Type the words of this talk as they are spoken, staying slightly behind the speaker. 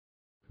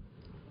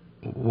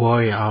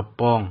Woi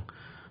Apong,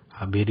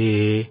 HBD,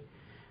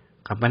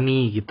 kapan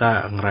nih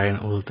kita ngerayain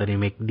Ultani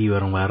McD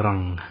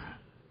bareng-bareng?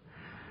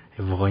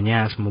 Ya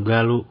pokoknya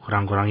semoga lu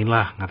kurang-kurangin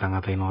lah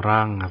ngata-ngatain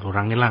orang,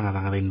 kurangin lah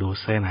ngata-ngatain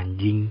dosen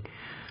anjing.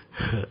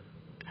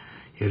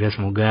 Yaudah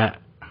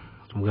semoga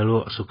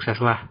lu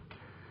sukses lah,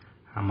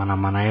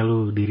 aman-aman aja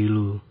lu diri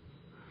lu.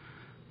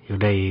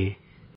 Yaudah ya.